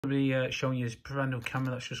Be showing you this brand new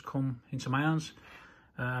camera that's just come into my hands.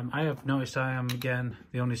 I have noticed I am again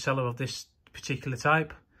the only seller of this particular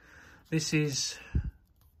type. This is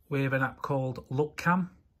with an app called Lookcam,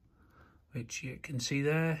 which you can see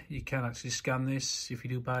there. You can actually scan this. If you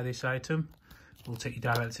do buy this item, it will take you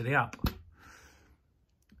directly to the app.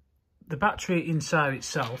 The battery inside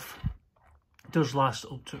itself does last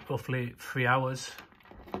up to roughly 3 hours.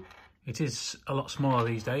 It is a lot smaller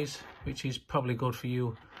these days, which is probably good for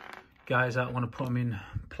you guys that want to put them in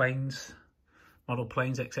planes, model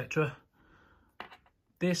planes, etc.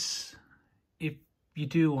 This, if you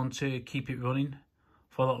do want to keep it running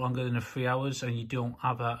for a lot longer than 3 hours and you don't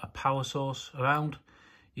have a power source around,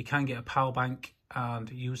 you can get a power bank and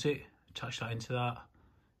use it, attach that into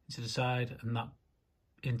the side, and that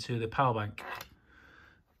into the power bank.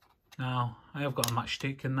 Now I have got a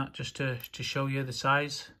matchstick and that just to show you the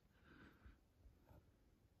size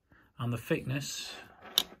and the thickness.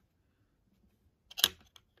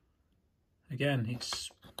 Again, it's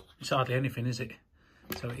hardly anything, is it?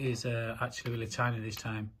 So it is actually really tiny this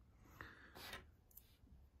time.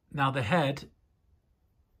 Now the head,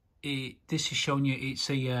 this is showing you it's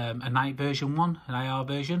a night version one, an IR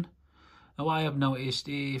version. Now what I have noticed,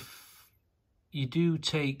 if you do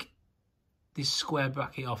take this square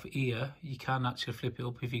bracket off here, you can actually flip it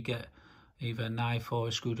up if you get either a knife or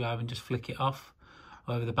a screwdriver and just flick it off.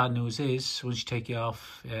 However, the bad news is once you take it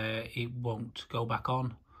off, it won't go back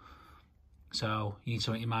on. So you need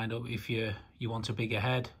to make your mind up if you want a bigger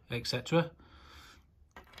head, etc.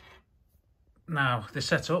 Now the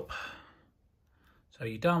setup. So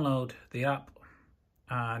you download the app,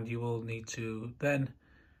 and you will need to then,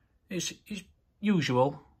 it's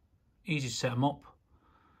usual, easy to set them up.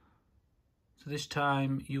 So this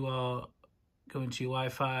time you are going to your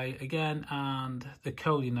Wi-Fi again, and the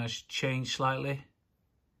coding has changed slightly.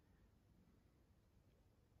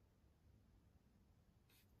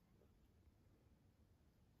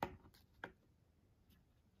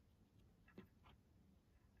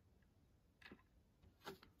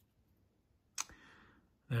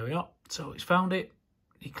 There we are. So it's found it.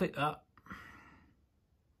 You click that.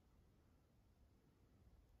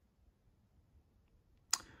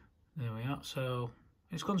 There we are. So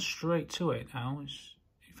it's gone straight to it now. It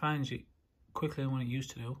finds it quicker than what it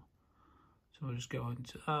used to do. So we'll just go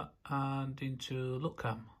into that and into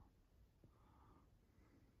Lookcam.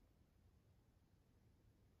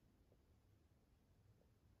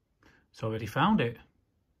 It's already found it.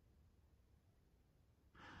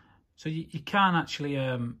 So you can actually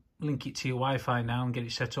link it to your Wi-Fi now and get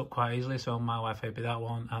it set up quite easily. So my Wi-Fi would be that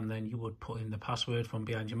one, and then you would put in the password from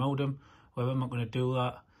behind your modem. However, I'm not going to do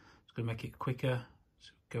that. It's going to make it quicker. So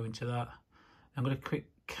go into that. I'm going to click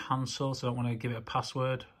cancel, so I don't want to give it a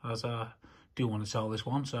password, as I do want to sell this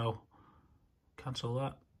one. So cancel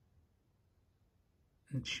that.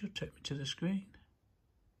 It should take me to the screen.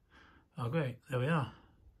 Oh great, there we are.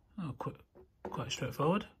 Oh, quite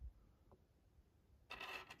straightforward.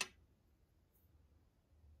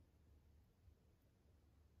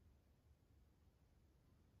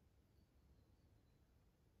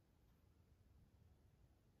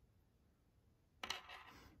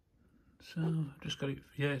 So I've just got it,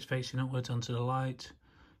 yeah, it's facing upwards onto the light.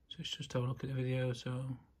 So let's just have a look at the video. So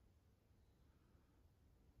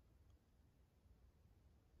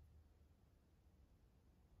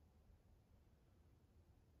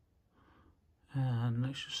and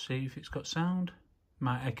let's just see if it's got sound.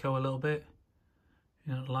 Might echo a little bit,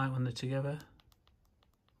 you know, the light when they're together.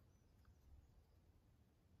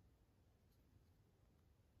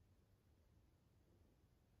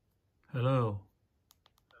 Hello.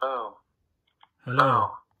 Hello. Hello.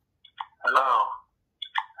 Hello.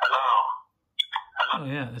 Hello. Oh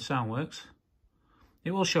yeah, the sound works. It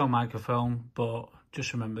will show a microphone, but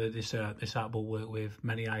just remember this app will work with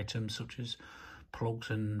many items such as plugs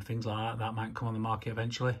and things like that might come on the market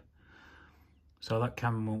eventually. So that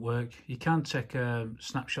camera won't work. You can take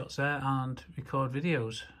snapshots there and record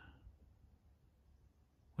videos,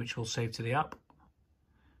 which will save to the app.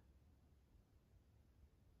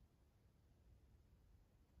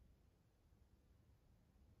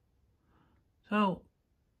 So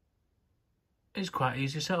it's quite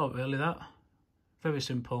easy setup really, that. Very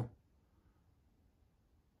simple.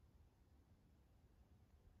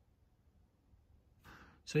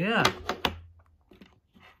 So yeah,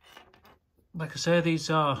 like I say, these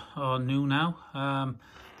are new now.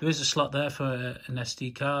 There is a slot there for an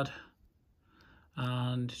SD card,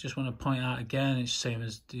 and just want to point out again, it's the same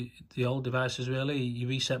as the old devices really. Your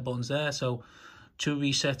reset button's there, so to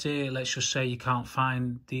reset it, let's just say you can't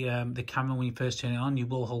find the camera when you first turn it on, you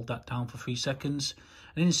will hold that down for 3 seconds,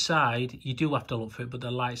 And inside, you do have to look for it, but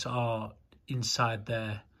the lights are inside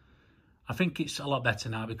there. I think it's a lot better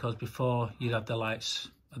now, because before you'd have the lights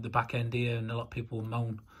at the back end here, and a lot of people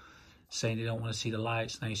moan saying they don't want to see the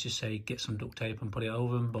lights. And I used to say get some duct tape and put it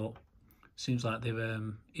over them, but it seems like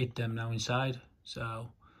they've hid them now inside. So,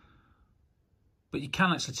 but you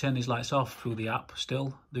can actually turn these lights off through the app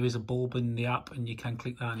still. There is a bulb in the app, and you can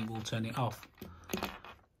click that and it will turn it off.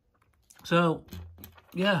 So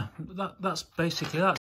yeah, that's basically that.